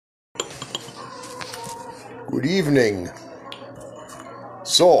Good evening.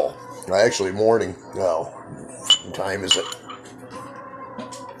 So, actually morning. Well, what time is it?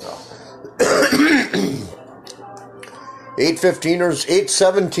 8:15 or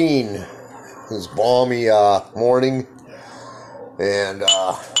 8:17. This balmy morning. And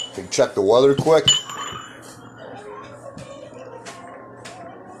we check the weather quick.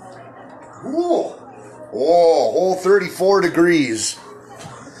 Ooh. Oh, whole 34 degrees.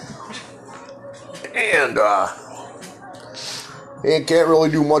 And can't really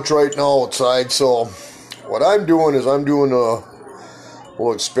do much right now outside, so what I'm doing is I'm doing a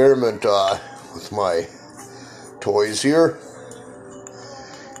little experiment with my toys here.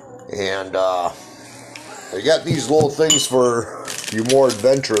 And I got these little things for you more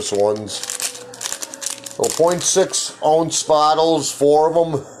adventurous ones. Little 0.6 ounce bottles, 4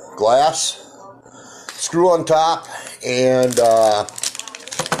 of them, glass, screw on top, and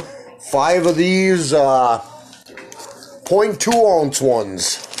 5 of these 0.2 ounce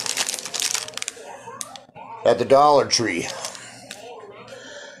ones at the Dollar Tree.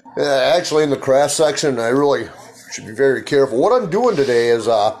 Actually, in the craft section, I really should be very careful. What I'm doing today is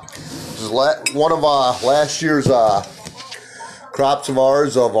this is one of last year's crops of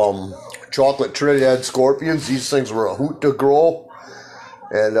ours of chocolate Trinidad scorpions. These things were a hoot to grow,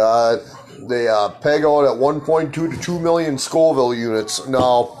 and they peg out at 1.2 to 2 million Scoville units.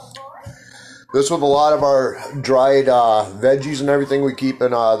 Now, this with a lot of our dried veggies and everything we keep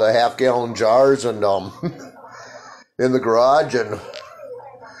in the half-gallon jars and in the garage. And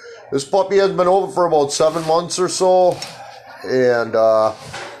this puppy has been over for about 7 months or so, and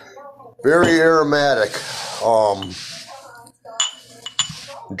very aromatic. I'm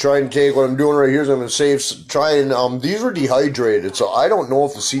trying to take what I'm doing right here is I'm going to these are dehydrated, so I don't know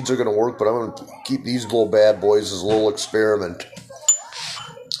if the seeds are going to work, but I'm going to keep these little bad boys as a little experiment.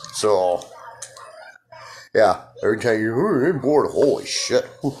 So, yeah, every time you're bored, holy shit.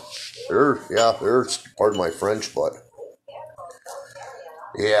 They're, pardon my French, but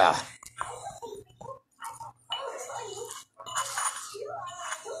yeah.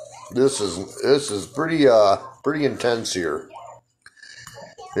 This is pretty intense here.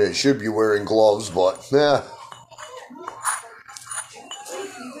 It should be wearing gloves, but yeah.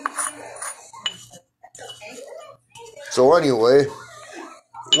 So anyway,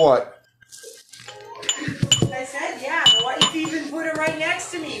 what? I said, yeah, the wife even put it right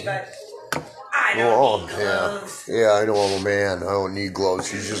next to me, but I don't need gloves. Yeah, I know I'm a man. I don't need gloves.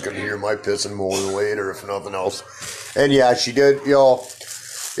 She's just going to hear my piss and moan later, if nothing else. And yeah, she did, yeah,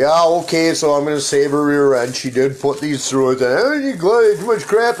 okay, so I'm going to save her rear end. She did put these through it. I don't need gloves, too much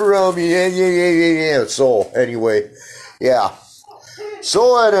crap around me. Yeah. So, anyway, yeah.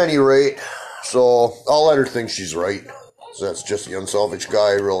 So, at any rate, I'll let her think she's right. So that's just the unselfish guy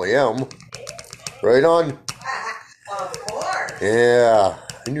I really am. Right on? Of course. Yeah,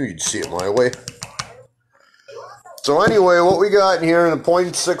 I knew you'd see it my way. So anyway, what we got in here in the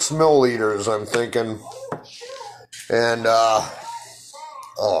 0.6 milliliters, I'm thinking. And,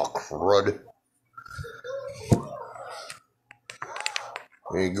 oh, crud.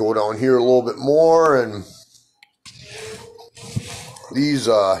 We go down here a little bit more, and these,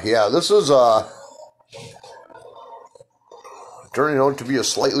 this is, turning out to be a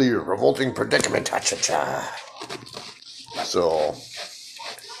slightly revolting predicament. So,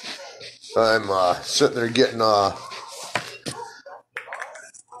 I'm sitting there getting a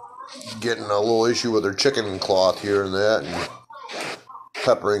little issue with her chicken cloth here and that, and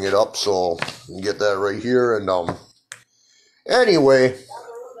peppering it up, so you can get that right here. And anyway,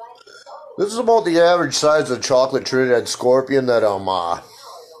 this is about the average size of chocolate Trinidad scorpion that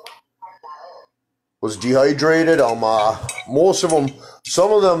was dehydrated. Most of them,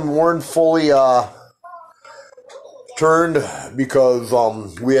 some of them weren't fully turned because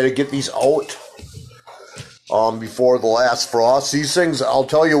we had to get these out before the last frost. These things, I'll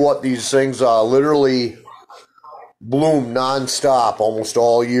tell you what, these things literally bloom non-stop almost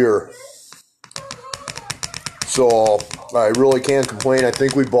all year. So I really can't complain. I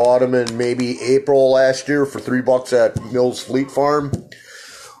think we bought them in maybe April last year for $3 at Mills Fleet Farm.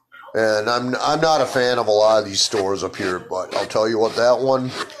 And I'm not a fan of a lot of these stores up here, but I'll tell you what, that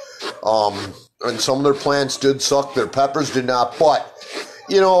one, and some of their plants did suck, their peppers did not, but,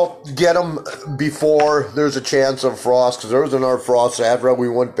 get them before there's a chance of frost, because there was another frost after we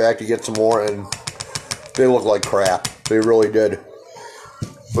went back to get some more, and they look like crap. They really did.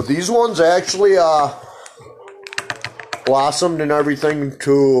 But these ones actually blossomed and everything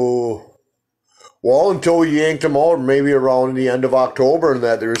until we yanked them out, maybe around the end of October, and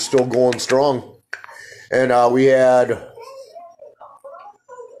that they were still going strong. And we had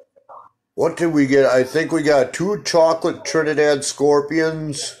What did we get? I think we got 2 chocolate Trinidad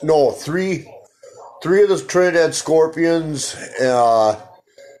scorpions. No, three of the Trinidad scorpions.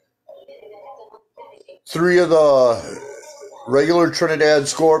 3 of the regular Trinidad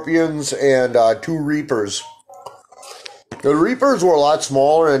scorpions, and 2 reapers. The reapers were a lot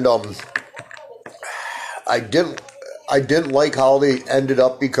smaller, and I didn't like how they ended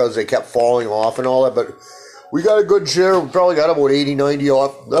up because they kept falling off and all that, but we got a good share. We probably got about 80, 90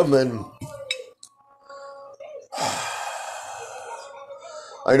 off them, and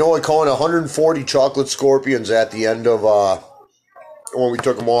I know I caught 140 chocolate scorpions at the end of when we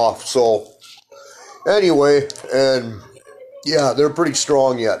took them off. So anyway, and yeah, they're pretty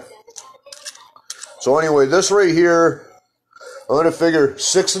strong yet. So anyway, this right here, I'm going to figure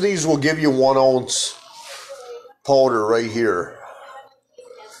 6 of these will give you 1 ounce powder right here.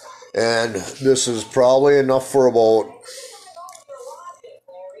 And this is probably enough for about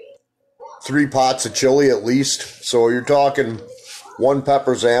 3 pots of chili at least. So you're talking 1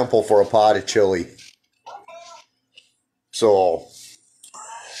 pepper's ample for a pot of chili. So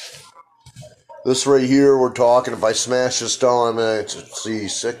this right here, we're talking, if I smash this down, let's see,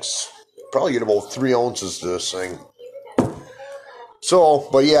 6, probably get about 3 ounces to this thing. So,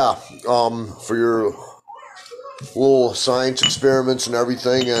 but yeah, for your little science experiments and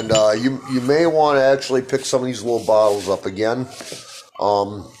everything, and you may want to actually pick some of these little bottles up again.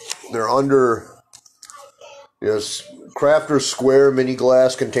 They're under Crafter Square mini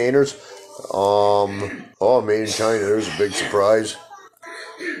glass containers. Oh, made in China. There's a big surprise.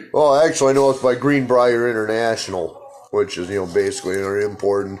 Well, actually, I know it's by Greenbrier International, which is, basically an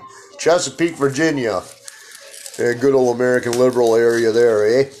important Chesapeake, Virginia. A good old American liberal area there,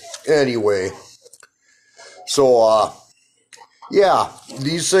 eh? Anyway. So, yeah,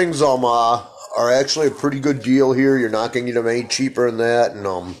 these things, are actually a pretty good deal here. You're not going to get them any cheaper than that,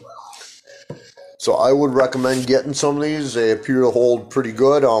 and, so I would recommend getting some of these. They appear to hold pretty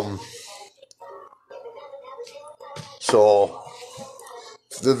good, so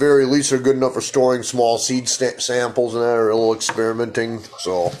at the very least, they're good enough for storing small seed samples and that, or a little experimenting.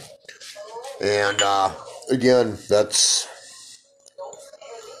 So, and again, that's,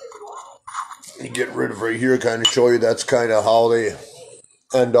 you get rid of right here, kind of show you that's kind of how they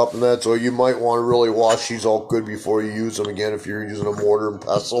end up in that. So you might want to really wash these all good before you use them again if you're using a mortar and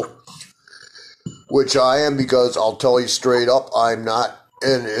pestle, which I am, because I'll tell you straight up, I'm not,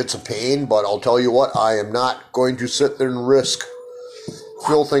 and it's a pain, but I'll tell you what, I am not going to sit there and risk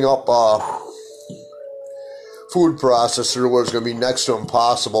filling up a food processor where it's going to be next to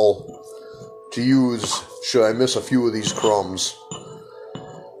impossible to use should I miss a few of these crumbs.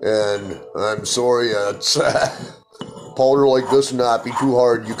 And I'm sorry, it's powder like this would not be too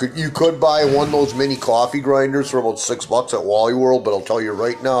hard. You could buy one of those mini coffee grinders for about $6 at Wally World, but I'll tell you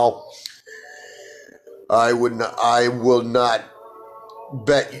right now, I will not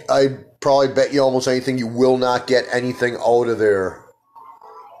bet. I probably bet you almost anything you will not get anything out of there.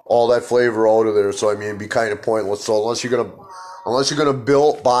 All that flavor out of there. So I mean, it'd be kind of pointless. So unless you're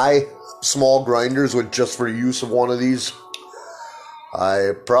gonna buy small grinders with just for use of one of these,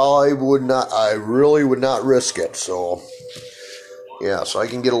 I probably would not. I really would not risk it. So yeah, so I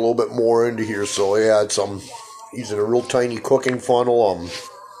can get a little bit more into here. So yeah, using a real tiny cooking funnel,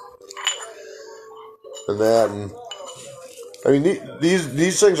 and that, and I mean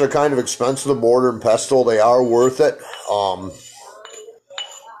these things are kind of expensive. The mortar and pestle, they are worth it.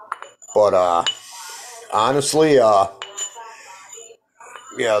 But honestly, yeah,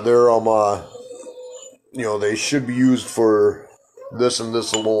 they're they should be used for this and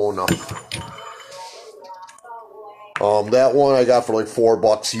this alone. That one I got for like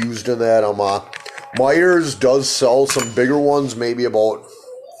 $4 used in that. Myers does sell some bigger ones, maybe about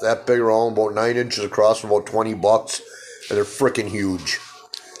that big around, about 9 inches across, for about $20, and they're freaking huge.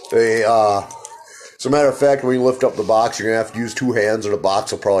 They as a matter of fact, when you lift up the box, you're gonna have to use 2 hands, or the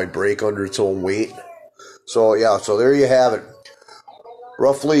box will probably break under its own weight. So yeah, so there you have it.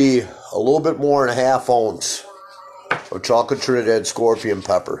 Roughly a little bit more than a ½ ounce of chocolate Trinidad scorpion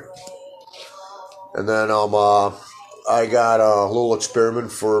pepper. And then I got a little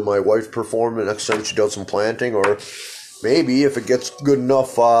experiment for my wife to perform the next time she does some planting, or maybe if it gets good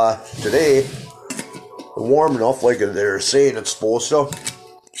enough today, warm enough like they're saying it's supposed to,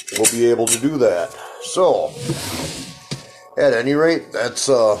 we'll be able to do that. So, at any rate, that's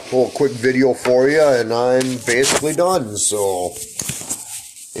a little quick video for you, and I'm basically done. So,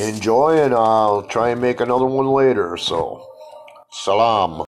 enjoy, and I'll try and make another one later. So, salam.